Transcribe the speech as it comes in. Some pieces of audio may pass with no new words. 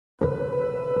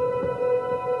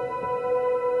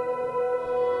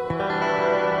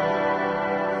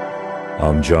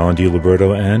I'm John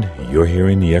DiLiberto, and you're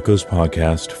hearing the Echoes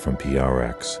podcast from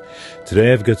PRX.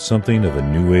 Today I've got something of a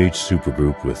new age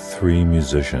supergroup with 3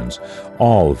 musicians,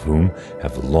 all of whom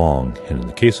have long, and in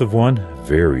the case of one,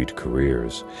 varied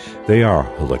careers. They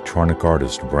are electronic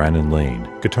artist Brandon Lane,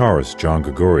 guitarist John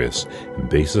Gregorius, and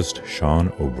bassist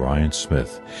Sean O'Brien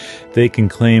Smith. They can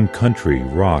claim country,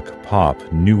 rock, pop,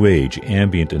 new age,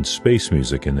 ambient, and space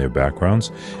music in their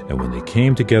backgrounds, and when they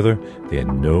came together, they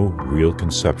had no real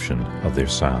conception of their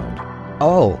sound.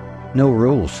 Oh, no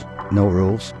rules. No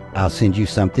rules. I'll send you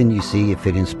something, you see if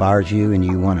it inspires you and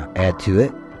you want to add to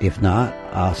it. If not,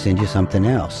 I'll send you something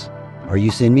else. Or you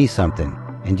send me something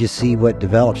and just see what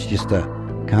develops, just a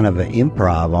kind of an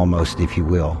improv almost, if you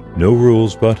will. No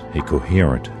rules, but a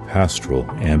coherent, pastoral,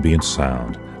 ambient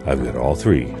sound. I've got all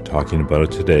 3 talking about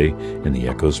it today in the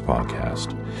Echoes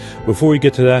podcast. Before we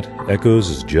get to that, Echoes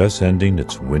is just ending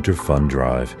its winter fun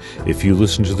drive. If you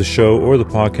listen to the show or the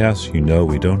podcast, you know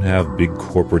we don't have big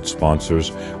corporate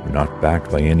sponsors. We're not backed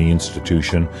by any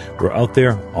institution. We're out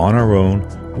there on our own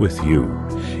with you,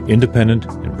 independent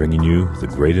and bringing you the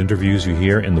great interviews you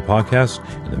hear in the podcast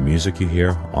and the music you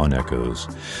hear on Echoes.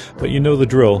 But you know the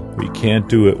drill. We can't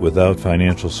do it without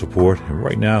financial support, and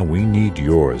right now we need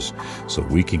yours so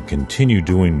we can continue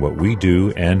doing what we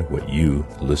do and what you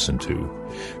listen to.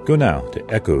 Go now to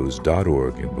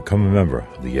echoes.org and become a member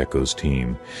of the Echoes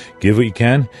team. Give what you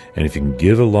can, and if you can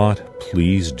give a lot,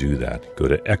 please do that. Go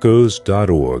to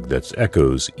echoes.org. That's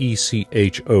Echoes,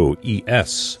 ECHOES.org,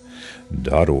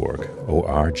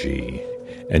 O-R-G.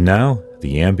 And now,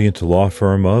 the ambient law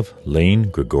firm of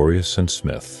Lane, Gregorius, and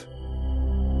Smith.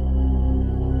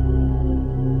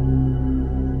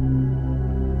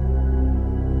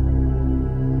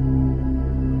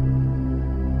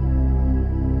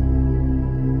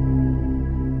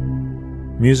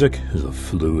 Music is a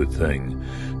fluid thing.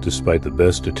 Despite the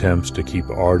best attempts to keep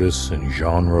artists in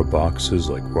genre boxes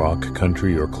like rock,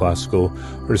 country, or classical,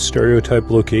 or to stereotype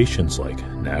locations like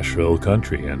Nashville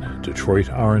country and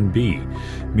Detroit R&B,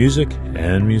 music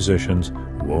and musicians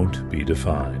won't be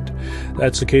defined.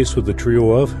 That's the case with the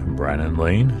trio of Brandon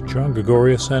Lane, John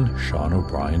Gregorius, and Sean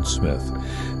O'Brien Smith.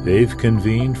 They've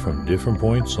convened from different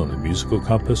points on the musical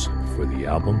compass for the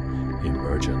album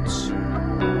Emergence.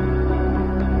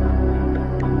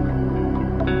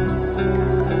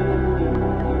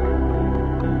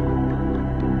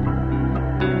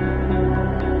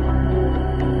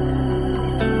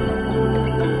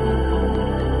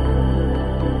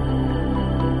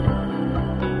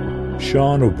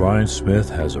 Sean O'Brien Smith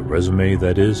has a resume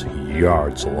that is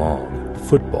yards long,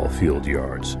 football field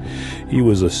yards. He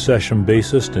was a session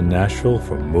bassist in Nashville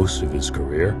for most of his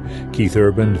career. Keith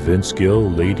Urban, Vince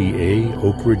Gill, Lady A,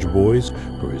 Oak Ridge Boys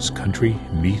were his country,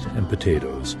 meat, and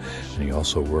potatoes. And he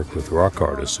also worked with rock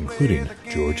artists, including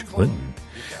George Clinton.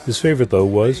 His favorite, though,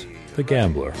 was The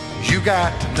Gambler. You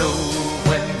got to know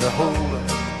when to hold up,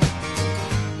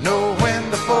 know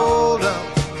when to fold up.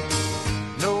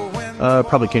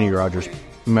 Probably Kenny Rogers.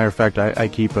 Matter of fact, I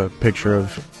keep a picture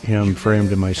of him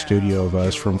framed in my studio of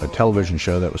us from a television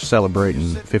show that was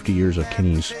celebrating 50 years of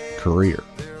Kenny's career.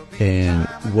 And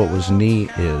what was neat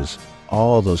is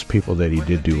all those people that he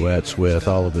did duets with,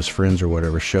 all of his friends or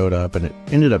whatever, showed up, and it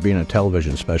ended up being a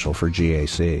television special for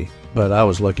GAC. But I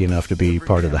was lucky enough to be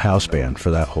part of the house band for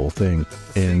that whole thing.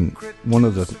 And one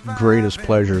of the greatest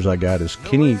pleasures I got is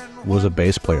Kenny was a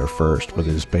bass player first with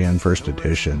his band First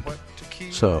Edition.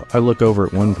 So I look over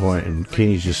at one point and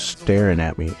Kenny's just staring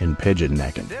at me and pigeon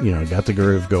necking. You know, got the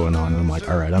groove going on, and I'm like,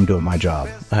 all right, I'm doing my job.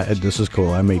 This is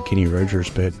cool. I made Kenny Rogers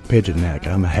pigeon neck.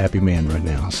 I'm a happy man right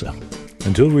now. So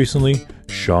until recently,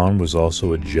 Sean was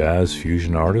also a jazz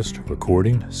fusion artist,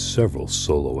 recording several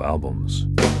solo albums.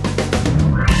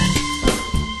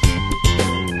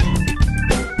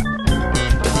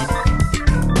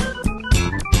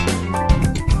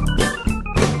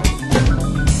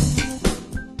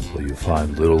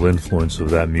 Find little influence of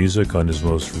that music on his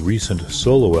most recent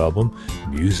solo album,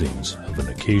 Musings of an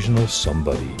Occasional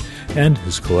Somebody, and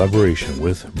his collaboration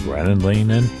with Brandon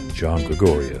Lane and John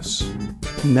Gregorius.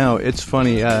 No, it's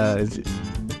funny.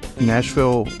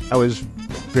 Nashville, I was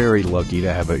very lucky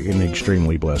to have an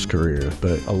extremely blessed career,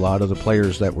 but a lot of the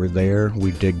players that were there,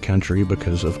 we dig country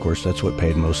because, of course, that's what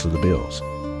paid most of the bills.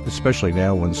 Especially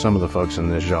now when some of the folks in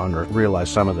this genre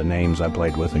realize some of the names I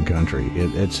played with in country.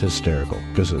 It's hysterical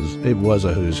because it was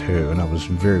a who's who, and I was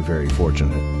very, very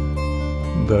fortunate.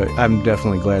 But I'm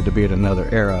definitely glad to be in another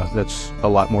era that's a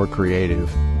lot more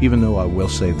creative. Even though I will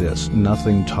say this,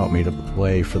 nothing taught me to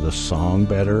play for the song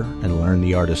better and learn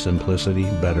the art of simplicity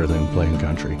better than playing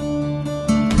country.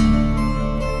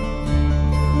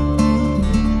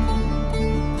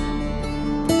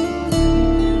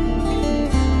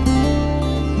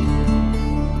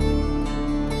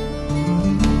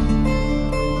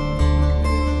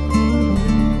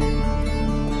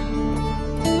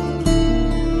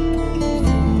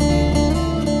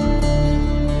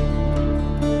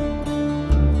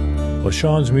 While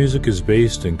Sean's music is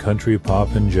based in country,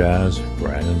 pop, and jazz,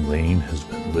 Brandon Lane has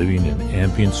been living in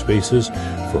ambient spaces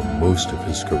for most of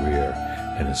his career,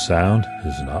 and his sound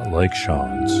is not like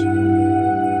Sean's.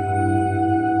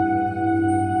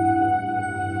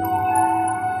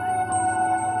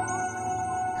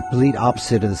 Complete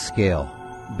opposite of the scale.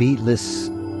 Beatless,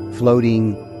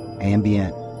 floating,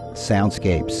 ambient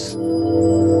soundscapes.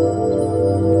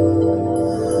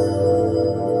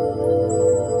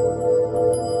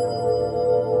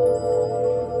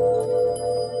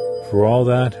 For all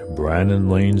that, Brandon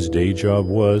Lane's day job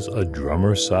was a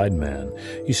drummer sideman.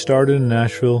 He started in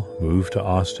Nashville, moved to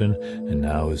Austin, and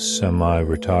now is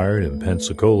semi-retired in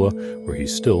Pensacola, where he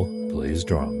still plays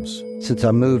drums. Since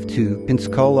I moved to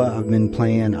Pensacola, I've been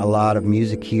playing a lot of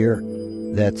music here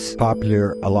that's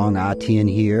popular along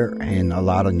I-10 here, and a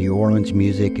lot of New Orleans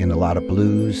music and a lot of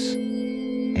blues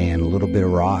and a little bit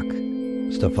of rock,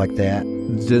 stuff like that.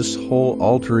 This whole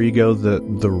alter ego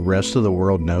that the rest of the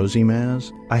world knows him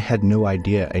as, I had no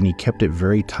idea, and he kept it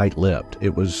very tight-lipped.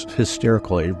 It was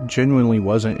hysterical. It genuinely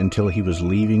wasn't until he was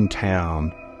leaving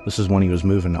town. This is when he was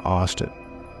moving to Austin.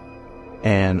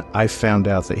 And I found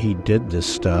out that he did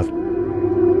this stuff.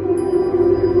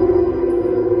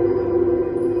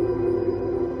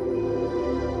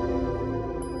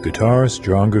 Guitarist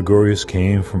John Gregorius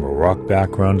came from a rock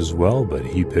background as well, but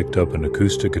he picked up an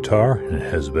acoustic guitar and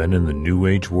has been in the New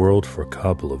Age world for a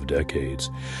couple of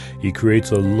decades. He creates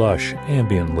a lush,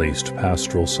 ambient-laced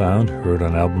pastoral sound heard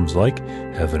on albums like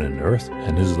Heaven and Earth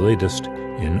and his latest,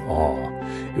 In Awe.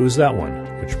 It was that one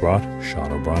which brought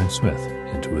Sean O'Brien Smith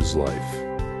into his life.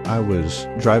 I was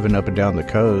driving up and down the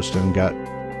coast and got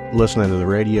listening to the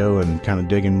radio and kind of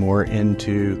digging more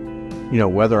into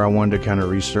whether I wanted to kind of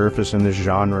resurface in this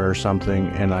genre or something,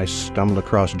 and I stumbled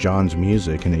across John's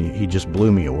music, and he just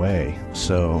blew me away.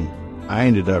 So I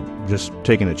ended up just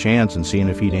taking a chance and seeing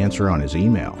if he'd answer on his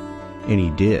email, and he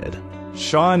did.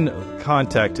 Sean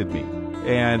contacted me,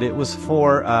 and it was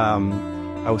for,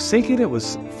 I was thinking it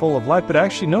was Full of Life, but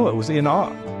actually, no, it was In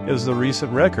Awe. It was the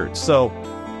recent record. So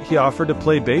he offered to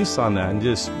play bass on that and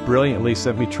just brilliantly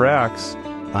sent me tracks.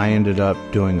 I ended up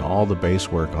doing all the bass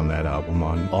work on that album,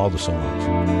 on all the songs.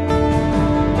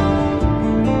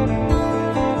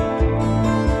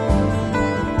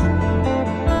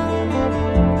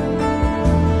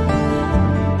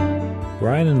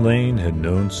 Brandon Lane had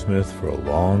known Smith for a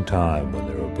long time when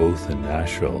they were both in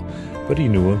Nashville, but he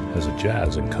knew him as a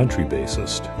jazz and country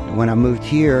bassist. When I moved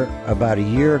here about a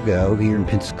year ago, here in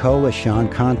Pensacola, Sean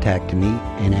contacted me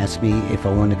and asked me if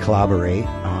I wanted to collaborate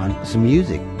on some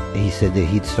music. He said that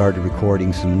he'd started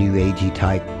recording some new agey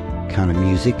type kind of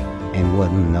music and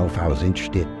wanted to know if I was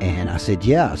interested. And I said,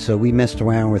 yeah. So we messed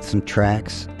around with some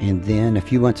tracks. And then a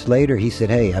few months later, he said,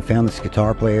 hey, I found this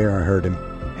guitar player. I heard him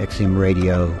XM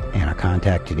radio, and I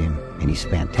contacted him, and he's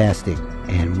fantastic.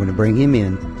 And I'm going to bring him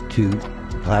in to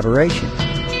collaboration.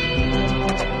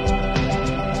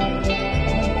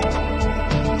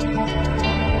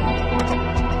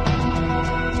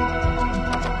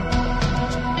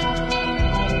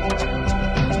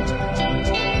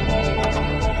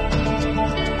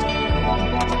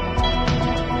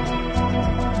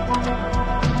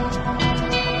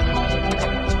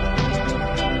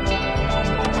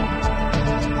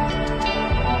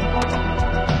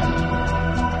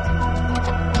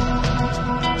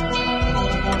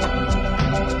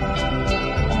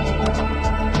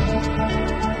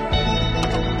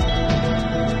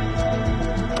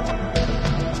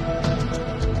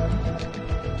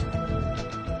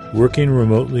 Working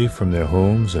remotely from their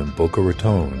homes in Boca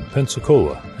Raton,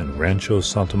 Pensacola, and Rancho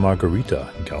Santa Margarita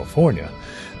in California,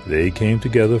 they came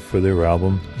together for their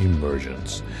album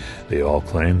Emergence. They all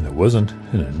claim there wasn't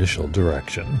an initial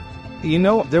direction.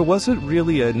 There wasn't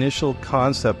really an initial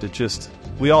concept. It just,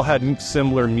 we all had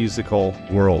similar musical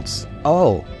worlds.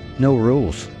 Oh, no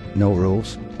rules. No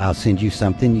rules. I'll send you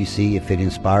something, you see if it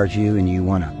inspires you and you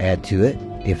want to add to it.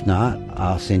 If not,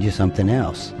 I'll send you something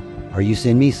else. Or you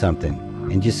send me something.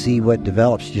 And just see what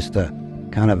develops, just a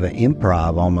kind of an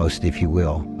improv almost, if you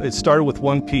will. It started with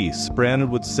one piece. Brandon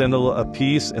would send a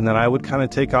piece, and then I would kind of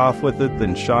take off with it,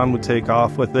 then Sean would take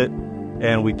off with it,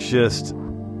 and we just,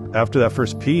 after that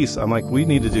first piece, I'm like, we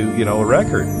need to do, a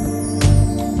record.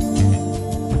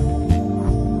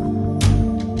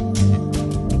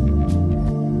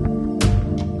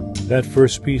 That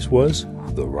first piece was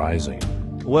The Rising.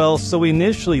 Well, so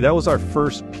initially, that was our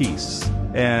first piece.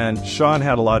 And Sean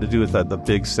had a lot to do with that, the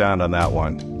big sound on that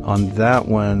one. On that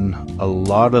one, a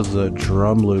lot of the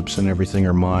drum loops and everything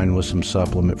are mine with some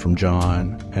supplement from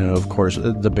John. And of course,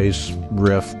 the bass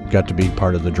riff got to be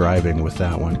part of the driving with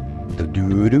that one. The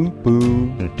doo-doom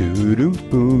boom, the doo-doom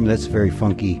boom. That's very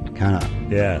funky, kind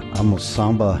of Yeah, almost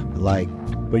samba-like.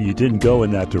 but you didn't go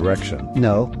in that direction.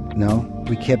 No,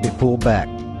 we kept it pulled back,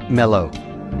 mellow.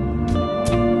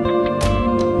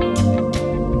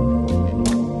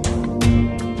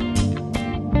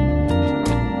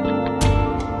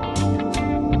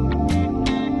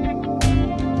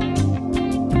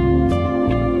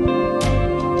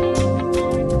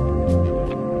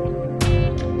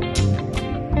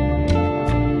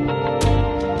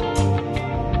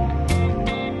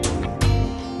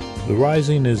 The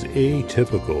Rising is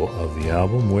atypical of the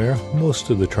album, where most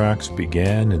of the tracks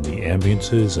began in the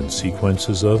ambiances and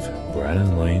sequences of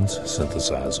Brandon Lane's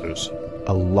synthesizers.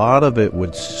 A lot of it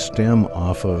would stem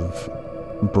off of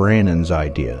Brandon's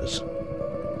ideas.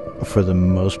 For the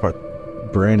most part,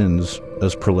 Brandon's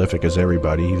as prolific as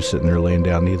everybody. He was sitting there laying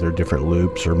down either different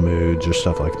loops or moods or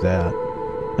stuff like that.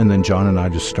 And then John and I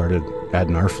just started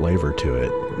adding our flavor to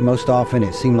it. Most often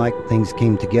it seemed like things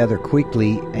came together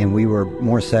quickly and we were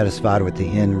more satisfied with the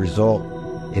end result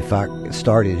if I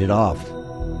started it off.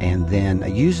 And then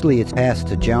usually it's passed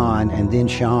to John and then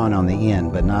Sean on the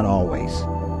end, but not always.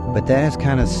 But that has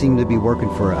kind of seemed to be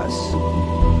working for us.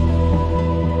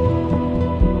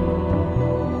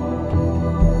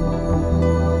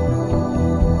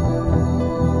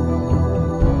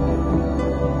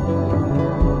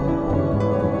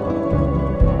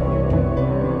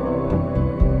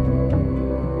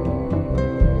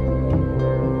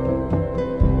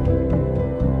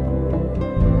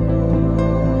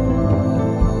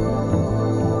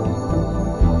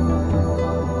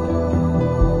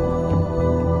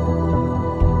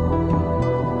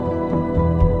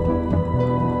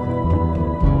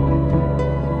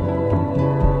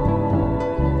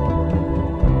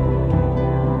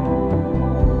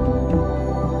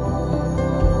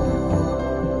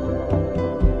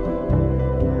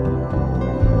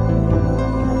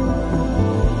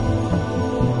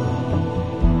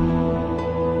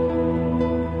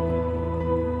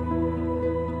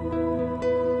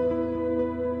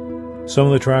 Some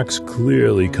of the tracks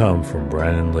clearly come from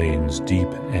Brandon Lane's deep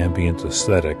ambient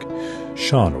aesthetic.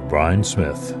 Sean O'Brien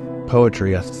Smith.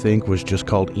 Poetry, I think, was just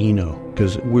called Eno,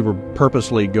 because we were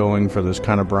purposely going for this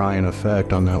kind of Brian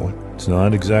effect on that one. It's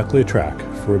not exactly a track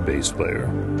for a bass player.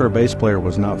 For a bass player, it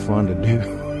was not fun to do.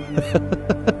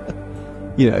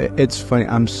 You know, it's funny,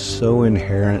 I'm so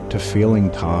inherent to feeling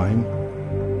time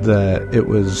that it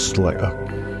was like,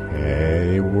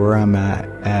 okay, where I'm at,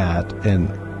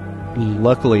 and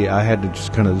luckily I had to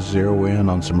just kind of zero in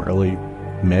on some early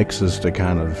mixes to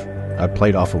kind of, I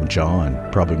played off of John,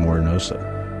 probably more than Osa,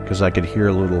 because I could hear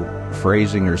a little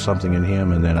phrasing or something in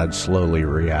him, and then I'd slowly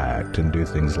react and do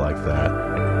things like that.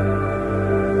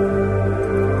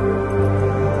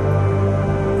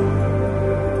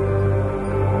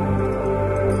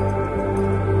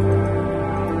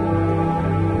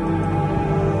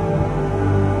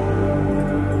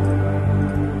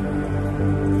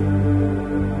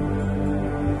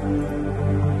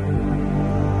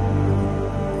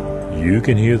 You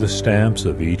can hear the stamps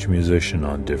of each musician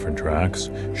on different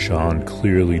tracks. Sean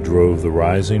clearly drove The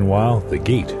Rising, while The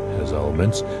Gate has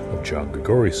elements of John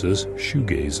Gregorius'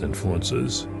 shoegaze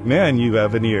influences. Man, you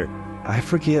have an ear. I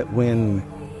forget when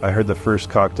I heard the first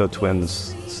Cocteau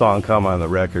Twins song come on the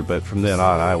record, but from then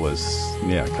on I was,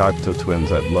 Cocteau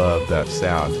Twins, I loved that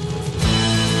sound.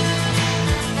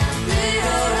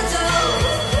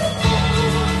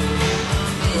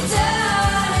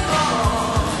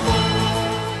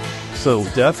 So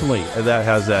definitely that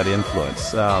has that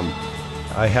influence.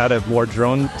 I had a more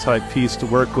drone type piece to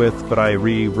work with, but I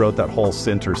rewrote that whole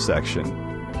center section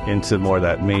into more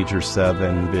that major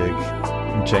 7, big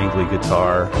jangly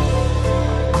guitar.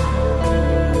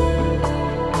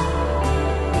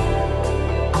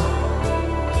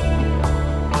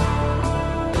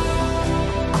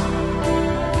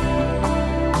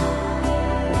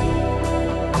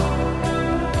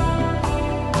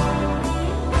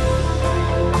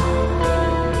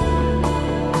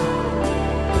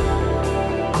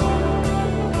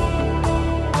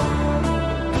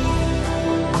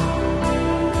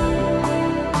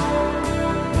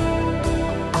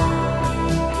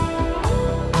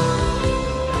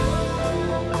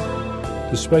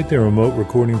 Despite their remote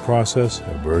recording process,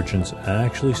 Emergence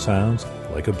actually sounds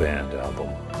like a band album.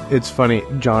 It's funny,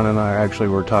 John and I actually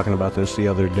were talking about this the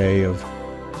other day, of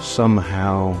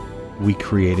somehow we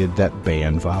created that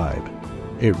band vibe.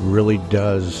 It really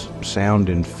does sound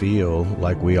and feel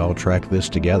like we all tracked this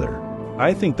together.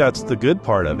 I think that's the good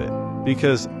part of it,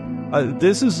 because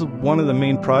this is one of the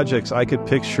main projects I could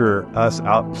picture us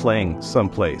out playing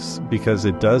someplace, because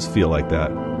it does feel like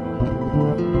that.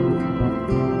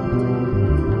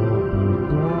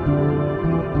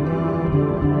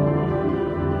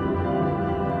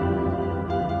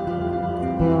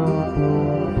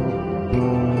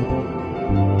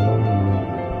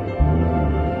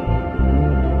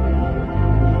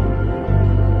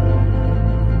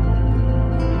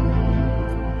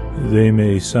 They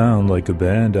may sound like a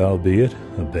band, albeit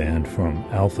a band from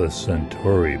Alpha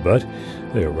Centauri, but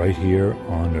they're right here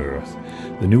on Earth.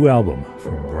 The new album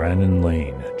from Brandon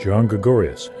Lane, John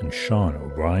Gregorius, and Sean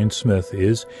O'Brien Smith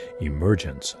is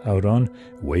Emergence, out on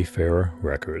Wayfarer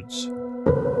Records.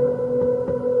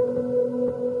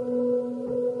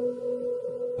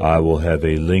 I will have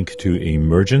a link to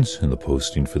Emergence in the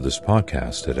posting for this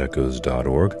podcast at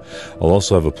echoes.org. I'll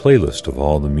also have a playlist of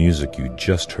all the music you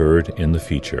just heard in the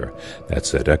feature.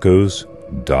 That's at echoes.org.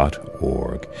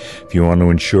 If you want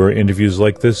to ensure interviews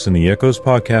like this in the Echoes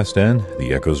podcast and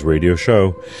the Echoes radio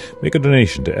show, make a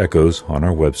donation to Echoes on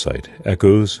our website,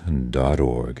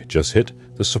 echoes.org. Just hit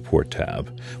the support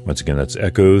tab. Once again, that's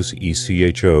Echoes,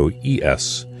 ECHOES.org,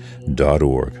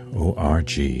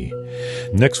 O-R-G.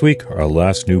 Next week, our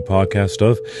last new podcast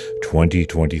of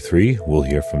 2023, we'll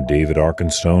hear from David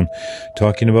Arkenstone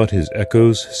talking about his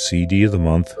Echoes CD of the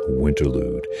Month,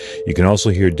 Winterlude. You can also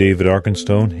hear David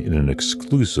Arkenstone in an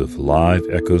exclusive live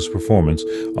Echoes performance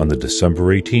on the December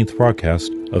 18th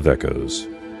broadcast of Echoes.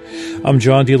 I'm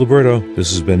John DiLiberto.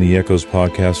 This has been the Echoes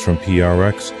podcast from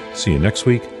PRX. See you next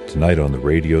week, tonight on the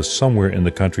radio somewhere in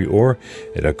the country, or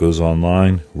at Echoes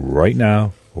Online right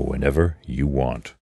now or whenever you want.